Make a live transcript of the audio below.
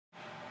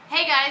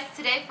Hey guys,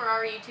 today for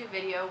our YouTube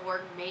video we're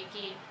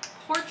making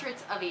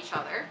portraits of each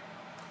other.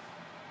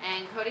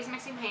 And Cody's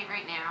mixing paint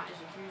right now, as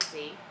you can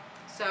see.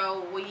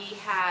 So we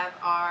have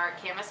our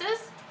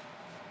canvases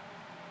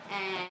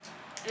and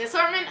an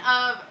assortment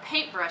of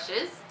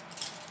paintbrushes,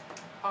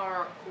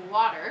 our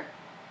water,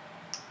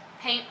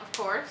 paint of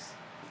course,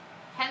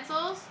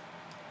 pencils,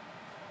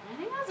 I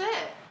think that's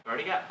it. I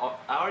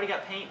already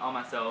got paint on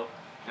myself,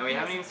 and we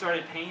haven't even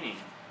started painting.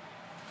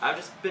 I've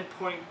just been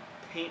pouring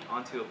paint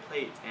onto a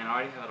plate, and I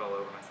already have it all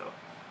over myself.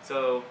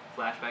 So,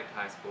 flashback to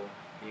high school.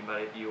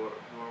 Anybody of you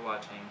who are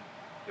watching,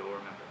 you'll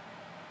remember.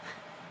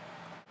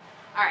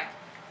 Alright,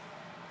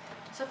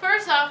 so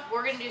first off,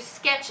 we're going to do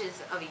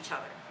sketches of each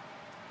other.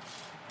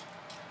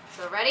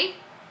 So ready?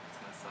 It's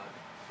gonna suck.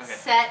 Okay.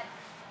 Set,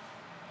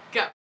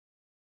 go.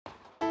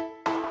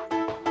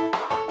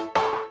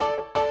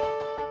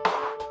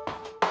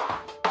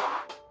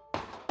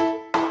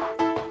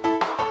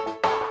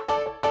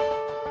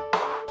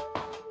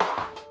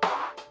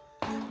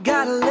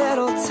 Got a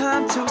little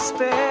time to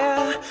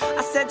spare.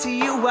 I said to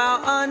you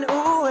while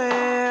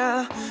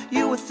unaware,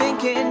 you were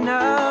thinking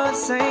of the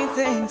same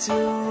thing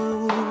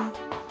too.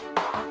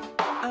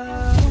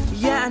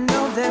 Yeah, I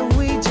know that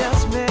we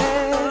just met.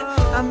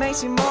 I may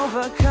seem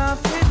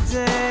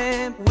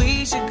overconfident.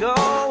 We should go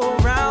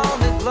around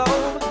the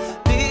globe.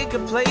 Pick a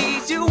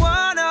place you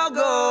wanna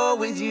go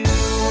with you.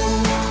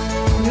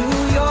 New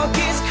York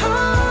is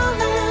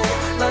calling,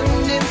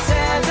 London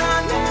says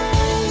our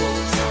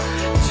names.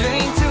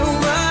 Drink too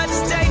much,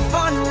 stay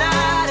for a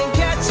night and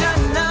catch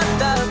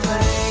another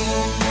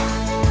plane.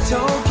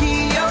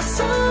 Tokyo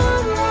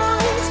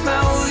sunrise,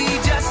 Maui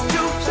just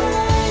to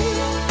play.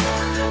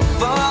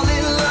 Fall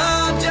in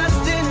love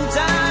just in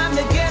time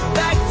to get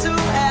back to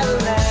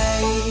LA.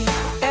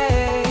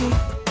 Hey,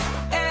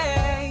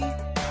 hey,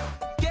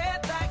 get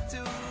back to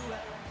LA.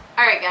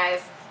 Alright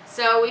guys,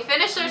 so we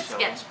finished our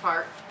sketch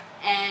part,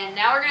 and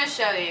now we're going to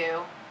show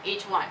you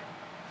each one.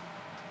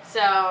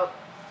 So,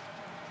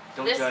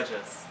 Don't judge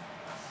us.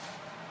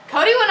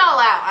 Cody went all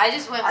out. I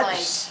just went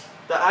like...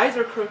 The eyes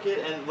are crooked,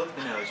 and look at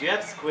the nose. You have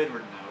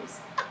Squidward nose.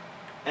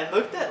 And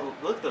look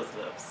those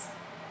lips.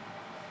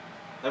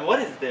 And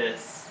what is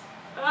this?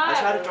 I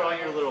tried to draw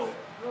your little...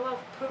 The little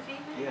poofy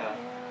thing? Yeah.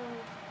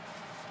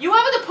 You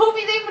went with the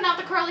poofy thing, but not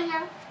the curly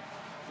hair?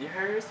 Your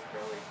hair is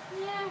curly.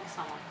 Yeah,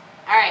 somewhat.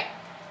 Alright,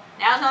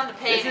 now it's on the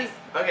painting.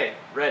 Okay,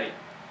 ready.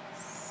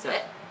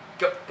 Set.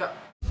 Go. Go.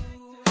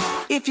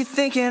 If you're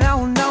thinking I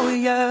will know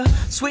ya,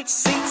 switch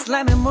seats,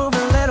 let me move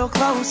a little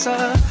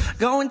closer.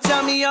 Go and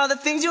tell me all the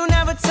things you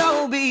never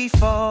told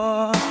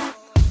before.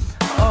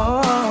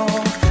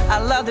 Oh, I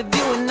love the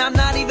view and I'm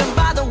not even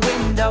by the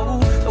window.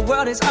 The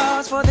world is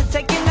ours for the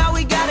taking, all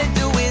we gotta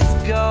do is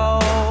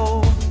go.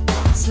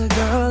 So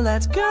girl,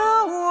 let's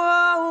go.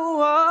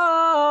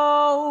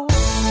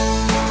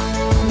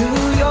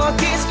 New York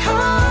is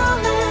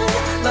calling,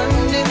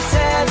 London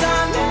says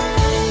our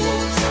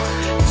names.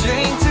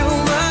 Drink too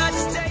much,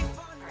 stay.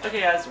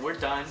 Okay guys, we're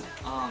done.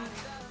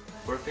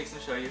 We're fixing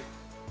to show you.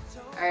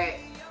 Alright.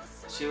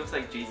 She looks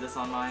like Jesus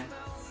on mine.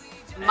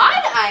 Mine,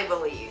 I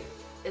believe,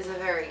 is a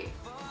very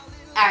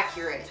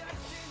accurate.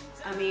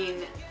 I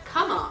mean,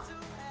 come on.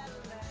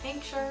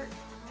 Pink shirt.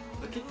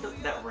 Look at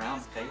that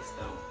round face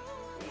though.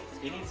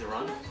 He needs to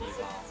run a few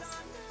miles.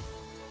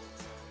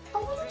 A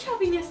little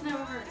chubbiness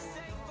never hurts.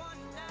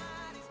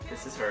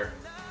 This is her.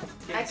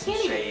 I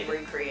can't even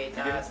recreate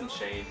that. Give it some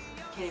shade.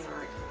 Can't even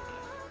recreate that.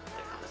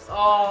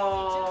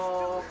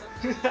 Oh.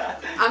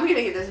 I'm gonna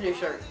get this new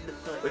shirt.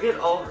 Look at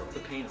all the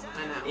paint on it.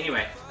 I know.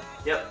 Anyway,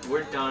 yep,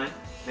 we're done.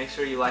 Make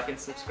sure you like and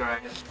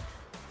subscribe.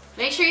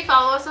 Make sure you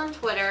follow us on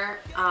Twitter.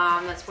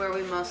 That's where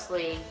we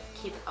mostly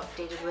keep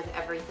updated with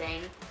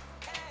everything.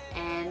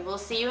 And we'll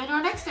see you in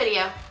our next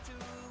video.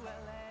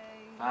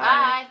 Bye.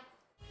 Bye.